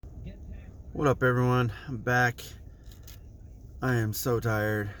What up, everyone? I'm back. I am so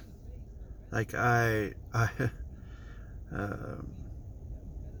tired. Like um,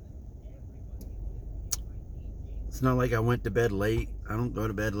 it's not like I went to bed late. I don't go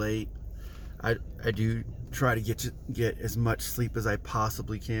to bed late. I do try to get as much sleep as I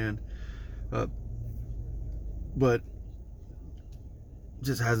possibly can, uh, but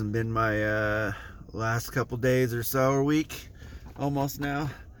just hasn't been my last couple days or so, or week, almost now.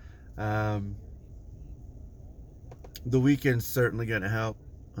 Um, the weekend's certainly gonna help.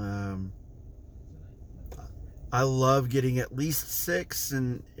 Um, I love getting at least 6,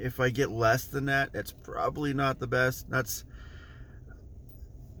 and if I get less than that, it's probably not the best.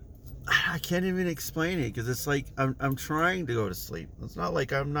 I can't even explain it because it's like I'm trying to go to sleep. It's not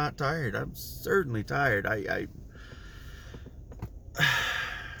like I'm not tired. I'm certainly tired. I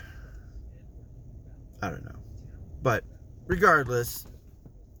don't know, but regardless,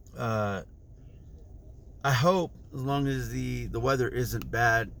 uh, I hope as long as the weather isn't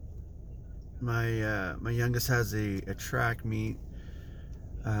bad. My youngest has a track meet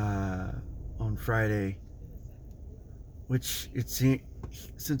on Friday, which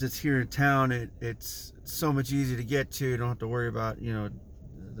since it's here in town, it's so much easier to get to. You don't have to worry about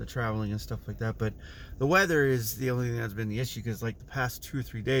the traveling and stuff like that. But the weather is the only thing that's been the issue, because like the past 2 or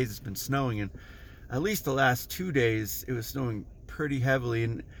 3 days it's been snowing, and at least the last 2 days it was snowing pretty heavily,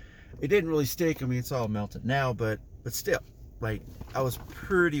 and it didn't really stick. I mean, it's all melted now, but still, like, I was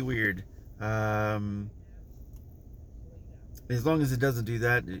pretty weird. As long as it doesn't do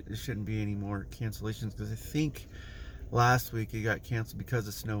that, it shouldn't be any more cancellations, because I think last week it got canceled because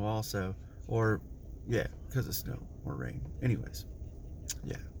of snow also, or yeah, because of snow or rain. Anyways,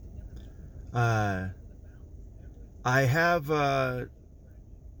 yeah. uh I have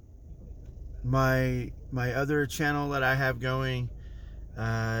my other channel that I have going.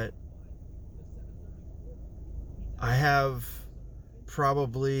 uh I have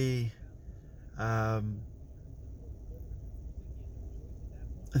probably I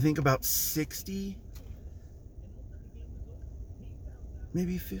think about 60,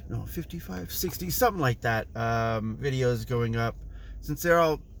 maybe 50, no, 55, 60, something like that, videos going up. Since they're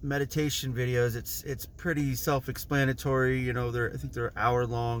all meditation videos, it's pretty self-explanatory. I think they're an hour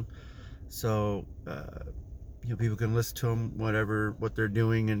long, so people can listen to them what they're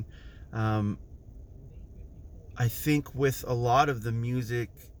doing. And um, I think with a lot of the music,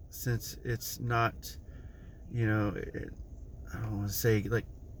 since it's not, I don't want to say like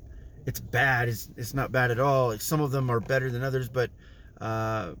it's bad. It's not bad at all. Like, some of them are better than others, but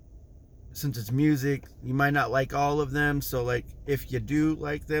uh, since it's music, you might not like all of them. So, like, if you do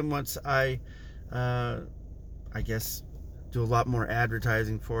like them, once uh, I guess, do a lot more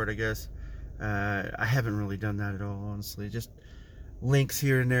advertising for it. I guess I haven't really done that at all, honestly. Just links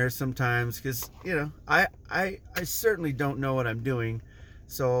here and there sometimes, because I certainly don't know what I'm doing.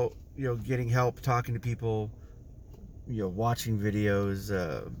 So, getting help, talking to people, watching videos.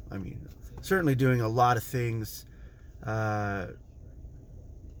 I mean, certainly doing a lot of things. Of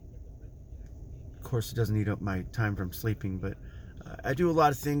course, it doesn't eat up my time from sleeping, but I do a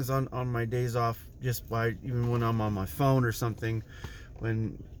lot of things on my days off, just by even when I'm on my phone or something,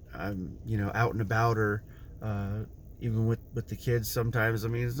 when I'm out and about, or even with the kids sometimes. I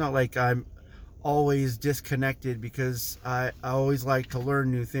mean, it's not like I'm always disconnected, because I always like to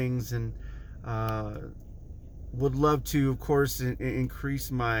learn new things, and would love to, of course,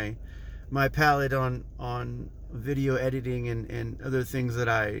 increase my palette on video editing and other things that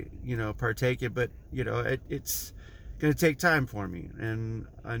I partake in. But it's going to take time for me, and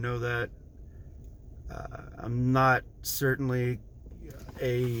I know that I'm not certainly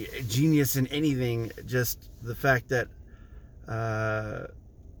a genius in anything. Just the fact that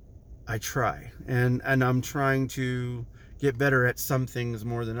I try, and I'm trying to get better at some things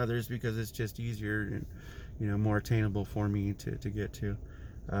more than others, because it's just easier and more attainable for me to get to.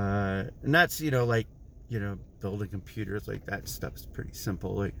 And that's like building computers. Like, that stuff's pretty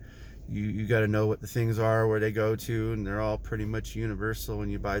simple. Like, you got to know what the things are, where they go to, and they're all pretty much universal when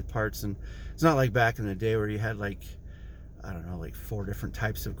you buy parts. And it's not like back in the day where you had, like, I don't know, like 4 different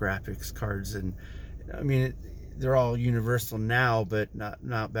types of graphics cards. And I mean, they're all universal now, but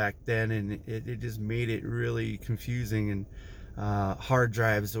not back then. And it just made it really confusing. And hard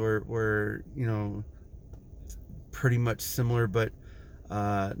drives were pretty much similar, but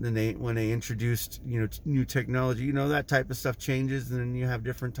then when they introduced new technology, that type of stuff changes, and then you have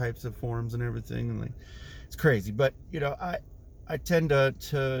different types of forms and everything, and like, it's crazy. But I tend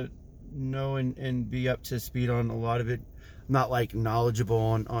to know and be up to speed on a lot of it. I'm not like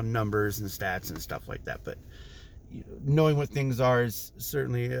knowledgeable on numbers and stats and stuff like that, but knowing what things are is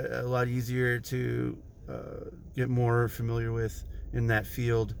certainly a lot easier to get more familiar with in that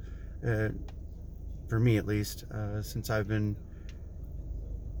field, for me at least, since I've been,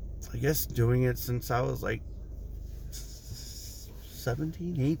 I guess, doing it since I was like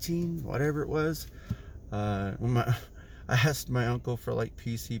 17, 18, whatever it was. I asked my uncle for like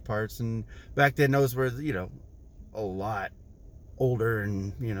PC parts, and back then those were, a lot older,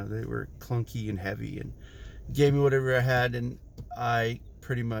 and they were clunky and heavy, and gave me whatever I had, and I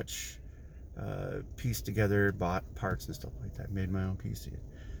pretty much pieced together, bought parts and stuff like that, made my own PC.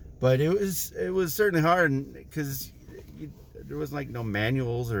 But it was certainly hard, because there was like no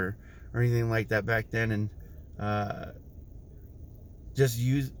manuals or anything like that back then, and just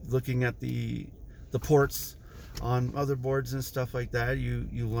looking at the ports on other boards and stuff like that,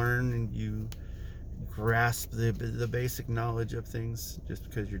 you learn and you grasp the basic knowledge of things just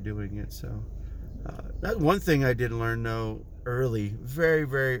because you're doing it. So that one thing I did learn, though, very,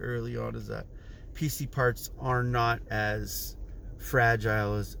 very early on, is that PC parts are not as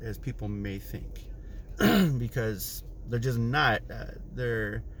fragile as people may think, because they're just not.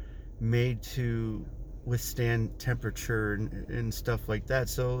 They're made to withstand temperature and stuff like that,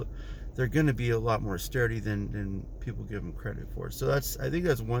 so they're going to be a lot more sturdy than people give them credit for. So I think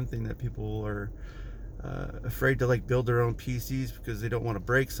that's one thing that people are afraid to like build their own PCs, because they don't want to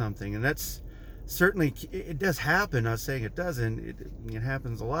break something. And that's certainly, it does happen. I'm not saying it doesn't. It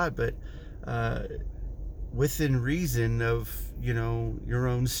happens a lot, but within reason of your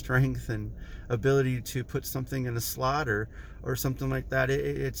own strength and ability to put something in a slot or something like that.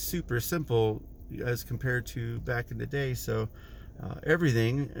 It's super simple as compared to back in the day. So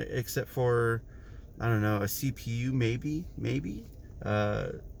everything except for, I don't know, a CPU maybe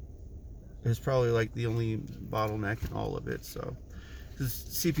is probably like the only bottleneck in all of it. So, because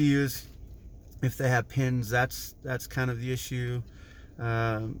CPUs, if they have pins, that's kind of the issue.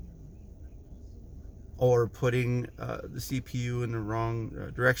 Or putting the CPU in the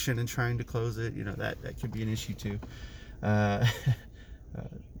wrong direction and trying to close it, that could be an issue too. But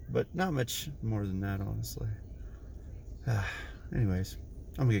not much more than that, honestly. Anyways,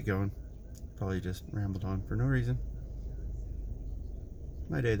 I'm gonna get going. Probably just rambled on for no reason.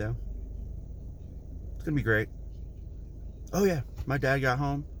 My day, though, it's gonna be great. Oh yeah, my dad got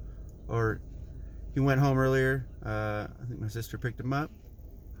home, or he went home earlier. I think my sister picked him up.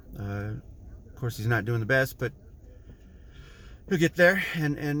 Of course, he's not doing the best, but he'll get there,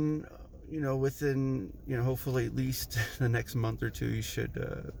 and within, hopefully at least the next month or two, he should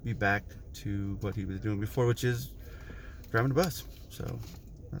be back to what he was doing before, which is driving a bus. So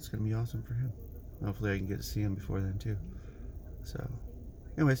that's gonna be awesome for him. Hopefully I can get to see him before then too. So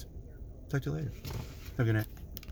anyways, talk to you later. Have a good night.